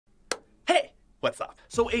What's up?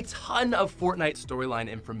 So a ton of Fortnite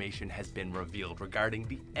storyline information has been revealed regarding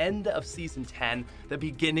the end of Season 10, the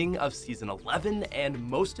beginning of Season 11, and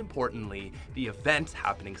most importantly, the event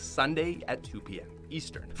happening Sunday at 2 p.m.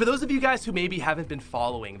 Eastern. For those of you guys who maybe haven't been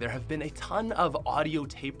following, there have been a ton of audio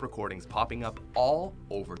tape recordings popping up all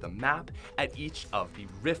over the map at each of the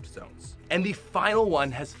rift zones. And the final one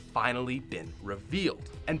has finally been revealed.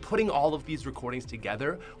 And putting all of these recordings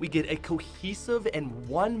together, we get a cohesive and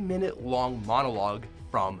 1 minute long monologue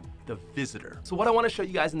from the visitor. So what I want to show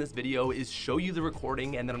you guys in this video is show you the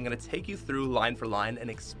recording, and then I'm going to take you through line for line and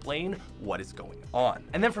explain what is going on.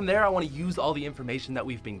 And then from there, I want to use all the information that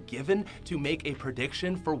we've been given to make a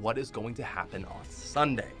prediction for what is going to happen on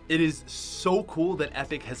Sunday. It is so cool that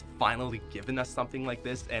Epic has finally given us something like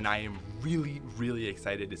this, and I am really, really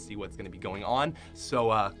excited to see what's going to be going on.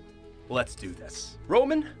 So let's do this.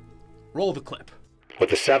 Roman, roll the clip.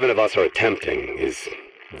 What the 7 of us are attempting is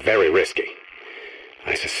very risky.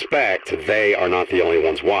 I suspect they are not the only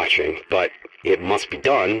ones watching, but it must be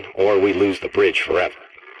done or we lose the bridge forever.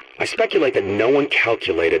 I speculate that no one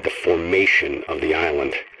calculated the formation of the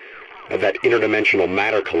island, that interdimensional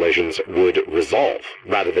matter collisions would resolve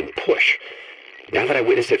rather than push. Now that I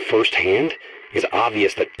witnessed it firsthand, it's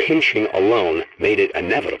obvious that pinching alone made it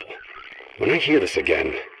inevitable. When I hear this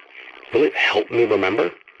again, will it help me remember?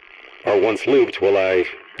 Or once looped, will I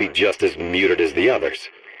be just as muted as the others?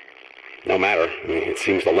 No matter, it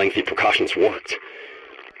seems the lengthy precautions worked.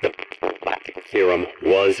 The theorem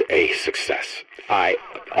was a success.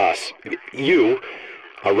 You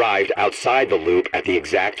arrived outside the loop at the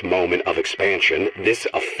exact moment of expansion. This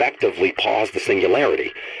effectively paused the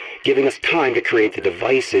singularity, giving us time to create the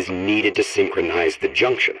devices needed to synchronize the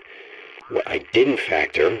junction. What I didn't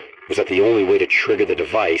factor was that the only way to trigger the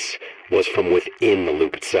device was from within the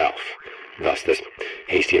loop itself. Thus this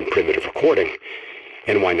hasty and primitive recording.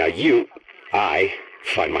 And why now I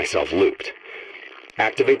find myself looped.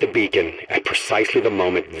 Activate the beacon at precisely the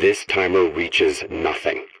moment this timer reaches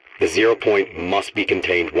nothing. The 0 point must be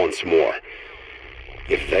contained once more.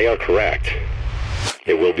 If they are correct,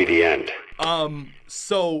 it will be the end.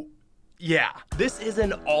 Yeah, this is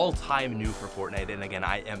an all-time new for Fortnite, and again,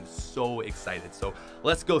 I am so excited. So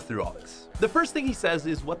let's go through all this. The first thing he says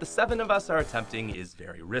is what the 7 of us are attempting is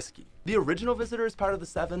very risky. The original visitor is part of the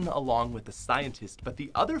 7 along with the scientist, but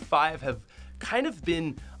the other 5 have kind of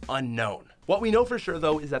been unknown. What we know for sure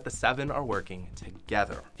though is that the 7 are working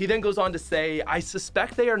together. He then goes on to say, I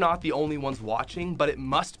suspect they are not the only ones watching, but it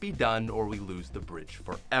must be done or we lose the bridge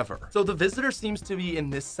forever. So the visitor seems to be in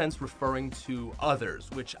this sense referring to others,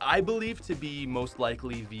 which I believe to be most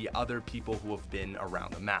likely the other people who have been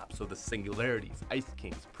around the map. So the singularities, Ice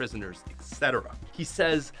Kings, prisoners, etc. He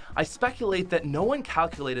says, I speculate that no one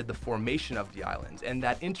calculated the formation of the island and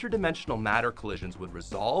that interdimensional matter collisions would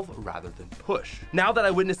resolve rather than push. Now that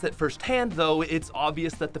I witnessed it firsthand though, it's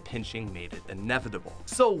obvious that the pinching made it inevitable.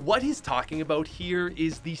 So what he's talking about here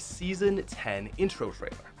is the Season 10 intro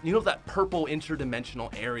trailer. You know that purple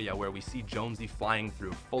interdimensional area where we see Jonesy flying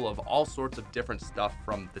through full of all sorts of different stuff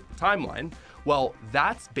from the timeline? Well,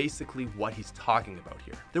 that's basically what he's talking about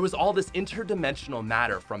here. There was all this interdimensional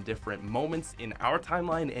matter from different moments in our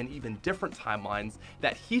timeline and even different timelines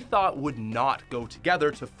that he thought would not go together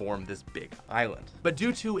to form this big island. But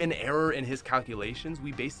due to an error in his calculations,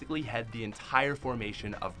 we basically had the entire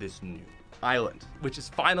formation of this new island, which is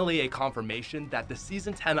finally a confirmation that the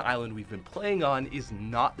Season 10 island we've been playing on is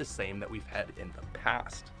not the same that we've had in the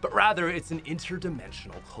past, but rather it's an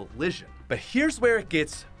interdimensional collision. But here's where it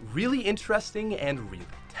gets really interesting and really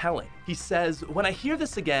telling. He says, when I hear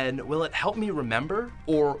this again, will it help me remember?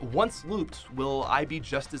 Or once looped, will I be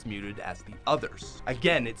just as muted as the others?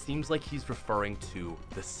 Again, it seems like he's referring to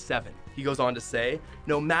the 7. He goes on to say,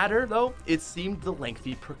 no matter though, it seemed the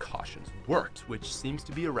lengthy precautions worked, which seems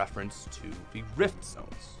to be a reference to the rift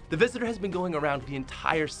zones. The visitor has been going around the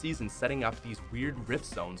entire season setting up these weird rift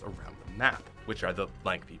zones around the map, which are the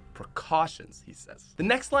lengthy precautions, he says. The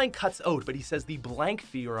next line cuts out, but he says the blank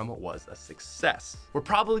theorem was a success. We're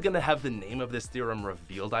probably gonna have the name of this theorem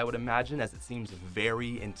revealed, I would imagine, as it seems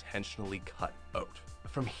very intentionally cut out.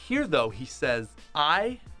 From here though, he says,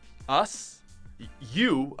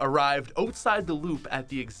 you arrived outside the loop at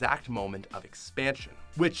the exact moment of expansion.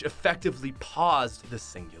 which effectively paused the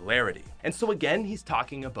singularity. And so again, he's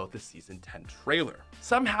talking about the season 10 trailer.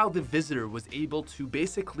 Somehow the visitor was able to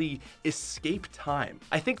basically escape time.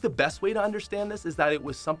 I think the best way to understand this is that it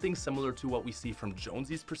was something similar to what we see from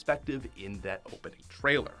Jonesy's perspective in that opening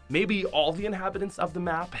trailer. Maybe all the inhabitants of the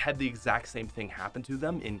map had the exact same thing happen to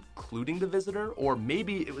them, including the visitor, or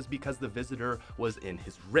maybe it was because the visitor was in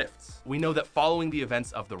his rifts. We know that following the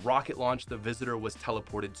events of the rocket launch, the visitor was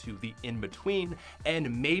teleported to the in-between,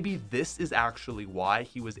 and maybe this is actually why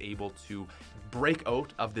he was able to break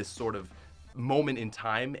out of this sort of moment in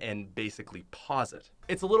time and basically pause it.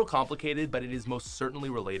 It's a little complicated, but it is most certainly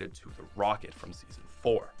related to the rocket from season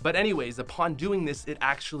 4. But anyways, upon doing this, it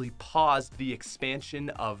actually paused the expansion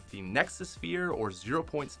of the Nexus sphere or 0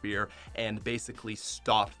 point sphere and basically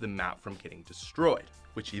stopped the map from getting destroyed,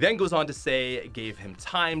 which he then goes on to say gave him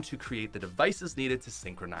time to create the devices needed to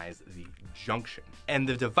synchronize the junction. And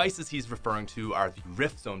the devices he's referring to are the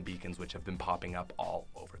Rift Zone beacons, which have been popping up all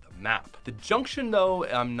over the map. The junction, though,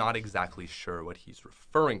 I'm not exactly sure what he's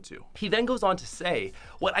referring to. He then goes on to say,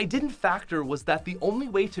 what I didn't factor was that the only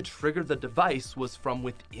way to trigger the device was from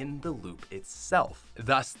within the loop itself,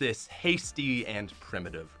 thus this hasty and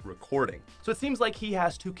primitive recording. So it seems like he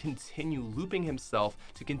has to continue looping himself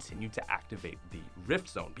to continue to activate the Rift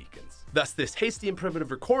Zone beacons. Thus this hasty and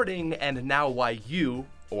primitive recording, and now why you,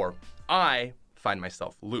 or I, find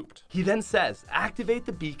myself looped. He then says, activate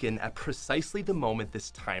the beacon at precisely the moment this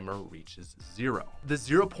timer reaches 0. The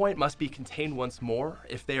 0 point must be contained once more.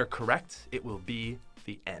 If they are correct, it will be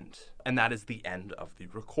the end. And that is the end of the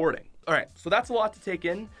recording. All right, so that's a lot to take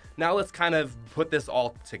in. Now let's kind of put this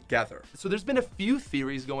all together. So there's been a few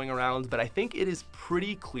theories going around, but I think it is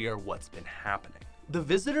pretty clear what's been happening. The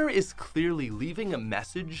visitor is clearly leaving a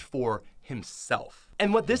message for himself.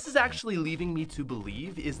 And what this is actually leaving me to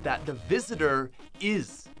believe is that the visitor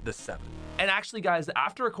is the 7. And actually, guys,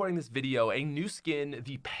 after recording this video, a new skin,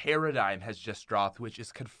 the Paradigm, has just dropped, which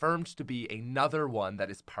is confirmed to be another one that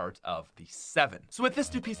is part of the 7. So with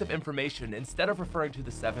this new piece of information, instead of referring to the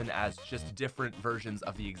 7 as just different versions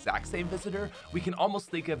of the exact same visitor, we can almost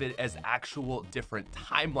think of it as actual different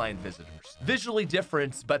timeline visitors. Visually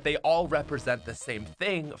different, but they all represent the same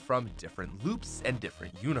thing from different loops and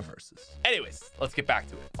different universes. Anyways, let's get back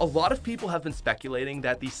to it. A lot of people have been speculating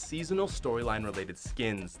that these seasonal storyline related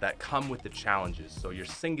skins that come with the challenges, so your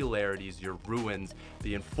singularities, your ruins,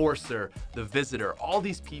 the enforcer, the visitor, all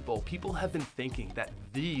these people have been thinking that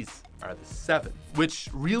these are the 7, which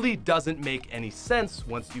really doesn't make any sense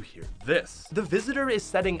once you hear this. The visitor is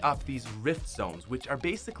setting up these rift zones, which are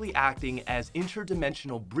basically acting as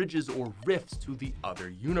interdimensional bridges or rifts to the other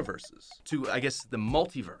universes, to, I guess, the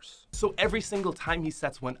multiverse. So every single time he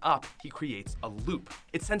sets one up, he creates a loop.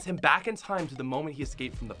 It sends him back in time to the moment he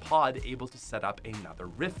escaped from the pod, able to set up another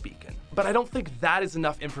rift beacon. But I don't think that is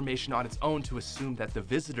enough information on its own to assume that the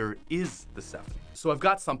visitor is the 7. So I've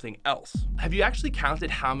got something else. Have you actually counted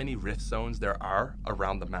how many rift zones there are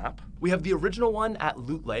around the map? We have the original one at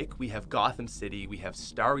Loot Lake, we have Gotham City, we have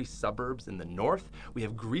Starry Suburbs in the north, we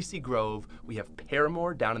have Greasy Grove, we have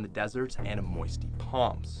Paramore down in the desert, and Moisty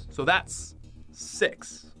Palms. So that's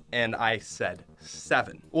 6. And I said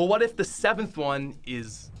 7. Well, what if the 7th one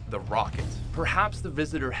is the rocket? Perhaps the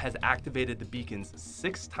visitor has activated the beacons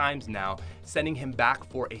 6 times now, sending him back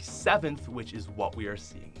for a 7th, which is what we are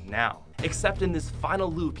seeing now. Except in this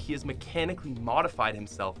final loop, he has mechanically modified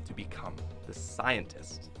himself to become the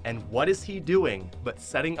scientist. And what is he doing but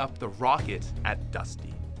setting up the rocket at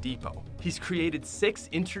Dusty Depot? He's created 6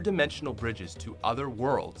 interdimensional bridges to other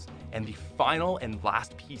worlds, and the final and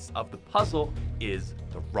last piece of the puzzle is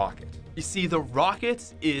the rocket. You see, the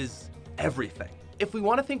rocket is everything. If we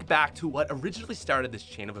want to think back to what originally started this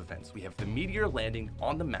chain of events, we have the meteor landing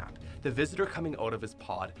on the map, the visitor coming out of his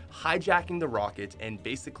pod, hijacking the rocket, and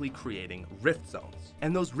basically creating rift zones.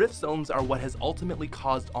 And those rift zones are what has ultimately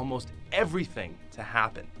caused almost everything to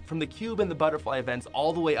happen, from the cube and the butterfly events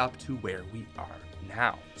all the way up to where we are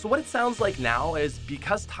now. So what it sounds like now is,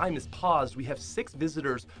 because time is paused, we have 6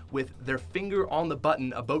 visitors with their finger on the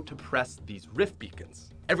button about to press these rift beacons.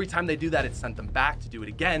 Every time they do that, it sent them back to do it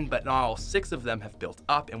again, but now all 6 of them have built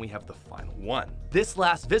up and we have the final one. This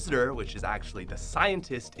last visitor, which is actually the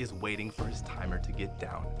scientist, is waiting for his timer to get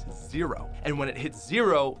down to 0. And when it hits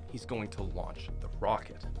 0, he's going to launch the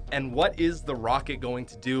rocket. And what is the rocket going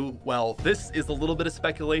to do? Well, this is a little bit of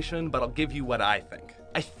speculation, but I'll give you what I think.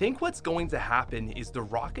 I think what's going to happen is the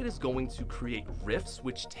rocket is going to create rifts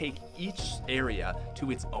which take each area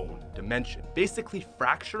to its own dimension, basically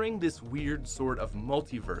fracturing this weird sort of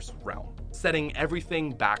multiverse realm. setting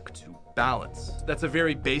everything back to balance. That's a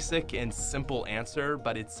very basic and simple answer,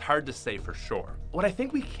 but it's hard to say for sure. What I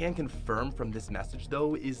think we can confirm from this message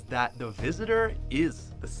though is that the visitor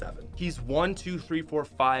is the 7. He's 1, 2, 3, 4,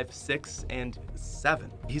 5, 6, and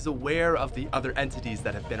 7. He's aware of the other entities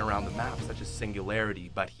that have been around the map, such as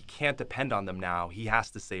Singularity, but he can't depend on them now. He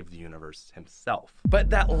has to save the universe himself. But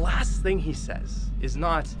that last thing he says is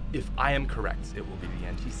not, if I am correct, it will be the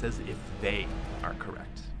end. He says, if they are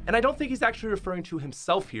correct. And I don't think he's actually referring to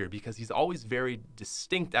himself here, because he's always very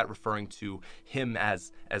distinct at referring to him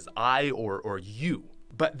as I or you.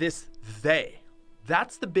 But this they,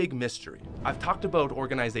 that's the big mystery. I've talked about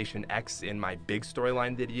Organization X in my big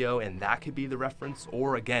storyline video, and that could be the reference,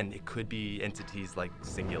 or again, it could be entities like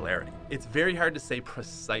Singularity. It's very hard to say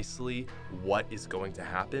precisely what is going to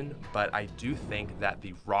happen, but I do think that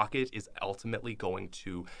the rocket is ultimately going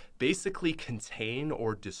to basically contain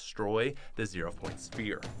or destroy the 0-point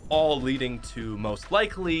sphere, all leading to most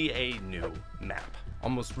likely a new map.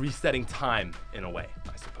 Almost resetting time in a way,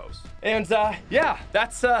 I suppose. And yeah,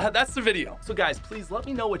 that's the video. So guys, please let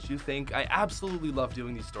me know what you think. I absolutely love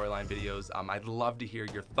doing these storyline videos. I'd love to hear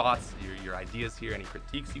your thoughts, your ideas here, any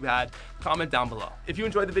critiques you had. Comment down below. If you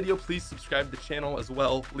enjoyed the video, please subscribe to the channel as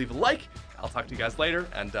well. Leave a like. I'll talk to you guys later.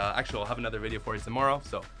 And actually, I'll have another video for you tomorrow.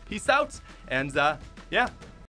 So peace out. And yeah,